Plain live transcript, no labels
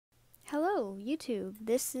Hello, YouTube.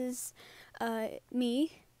 This is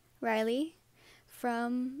me, Riley,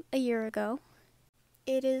 from a year ago.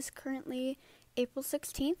 It is currently April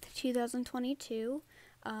 16th, 2022.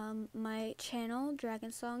 My channel,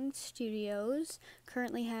 Dragon Song Studios,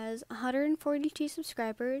 currently has 142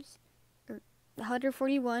 subscribers, or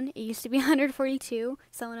 141. It used to be 142.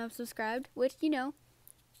 Someone unsubscribed, which,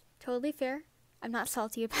 totally fair. I'm not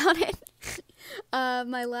salty about it.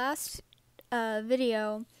 My last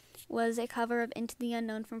video was a cover of Into the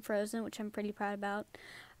Unknown from Frozen, which I'm pretty proud about.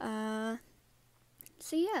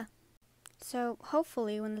 So yeah. So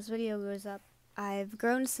hopefully when this video goes up, I've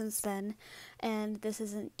grown since then, and this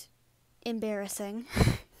isn't embarrassing.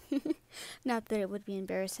 Not that it would be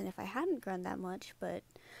embarrassing if I hadn't grown that much, but,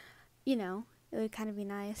 it would kind of be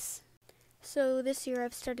nice. So this year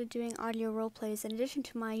I've started doing audio roleplays in addition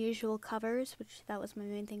to my usual covers, which that was my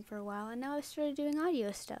main thing for a while, and now I've started doing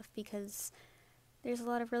audio stuff because there's a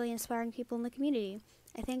lot of really inspiring people in the community.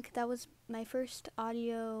 I think that was my first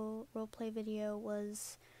audio roleplay video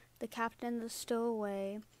was The Captain and the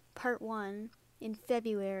Stowaway, Part 1, in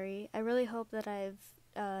February. I really hope that I've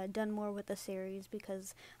done more with the series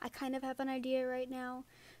because I kind of have an idea right now,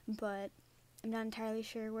 but I'm not entirely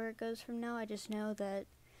sure where it goes from now. I just know that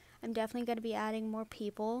I'm definitely going to be adding more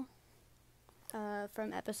people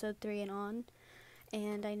from episode 3 and on,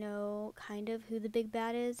 and I know kind of who the big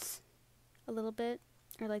bad is, a little bit,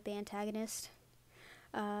 or like the antagonist.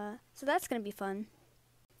 So that's going to be fun.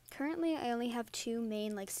 Currently, I only have 2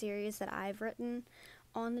 main series that I've written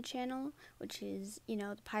on the channel, which is,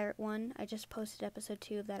 the pirate one. I just posted episode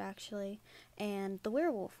 2 of that actually, and the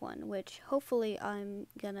werewolf one, which hopefully I'm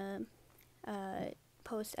gonna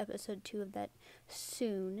post episode 2 of that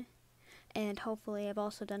soon, and hopefully I've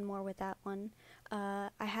also done more with that one.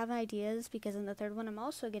 I have ideas because in the 3rd one I'm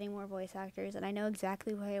also getting more voice actors, and I know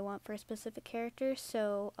exactly who I want for a specific character,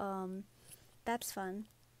 so that's fun.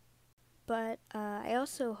 But I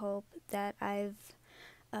also hope that I've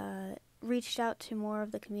reached out to more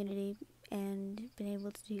of the community and been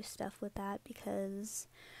able to do stuff with that because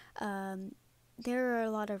there are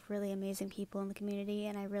a lot of really amazing people in the community,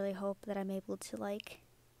 and I really hope that I'm able to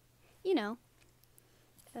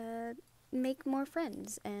make more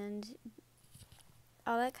friends and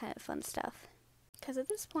all that kind of fun stuff. Because at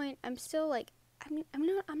this point, I'm still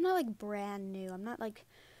I'm not brand new. I'm not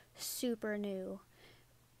super new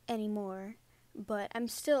anymore, but I've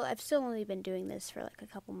still only been doing this for a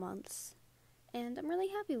couple months, and I'm really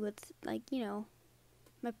happy with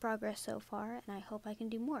my progress so far, and I hope I can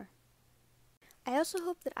do more. I also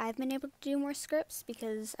hope that I've been able to do more scripts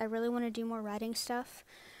because I really want to do more writing stuff,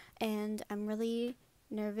 and I'm really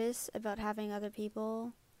nervous about having other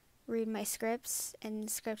people read my scripts and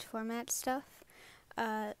script format stuff.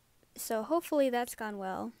 So hopefully that's gone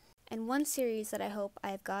well. And one series that I hope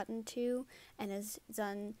I've gotten to and has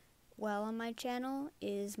done well on my channel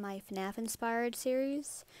is my FNAF inspired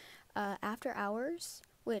series, After Hours,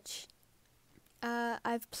 which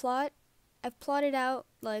I've plotted out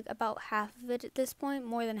about half of it at this point,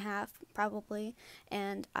 more than half probably,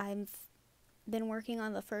 and I've been working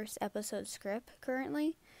on the first episode script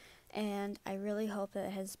currently, and I really hope that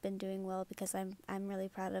it has been doing well because I'm really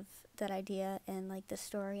proud of that idea and the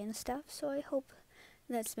story and stuff, so I hope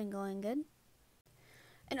that's been going good.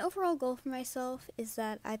 An overall goal for myself is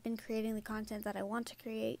that I've been creating the content that I want to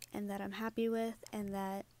create and that I'm happy with and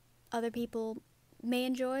that other people may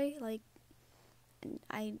enjoy.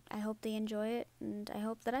 I hope they enjoy it, and I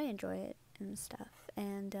hope that I enjoy it and stuff.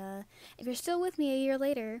 And if you're still with me a year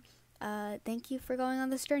later, thank you for going on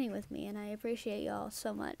this journey with me, and I appreciate y'all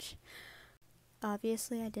so much.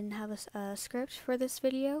 Obviously, I didn't have a script for this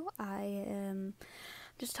video. I am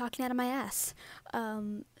just talking out of my ass.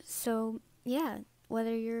 So, yeah,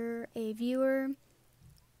 whether you're a viewer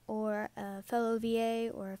or a fellow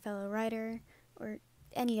VA or a fellow writer or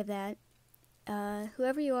any of that,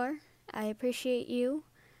 whoever you are, I appreciate you,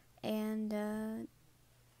 and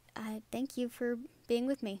I thank you for being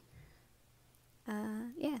with me.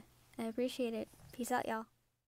 Yeah, I appreciate it. Peace out, y'all.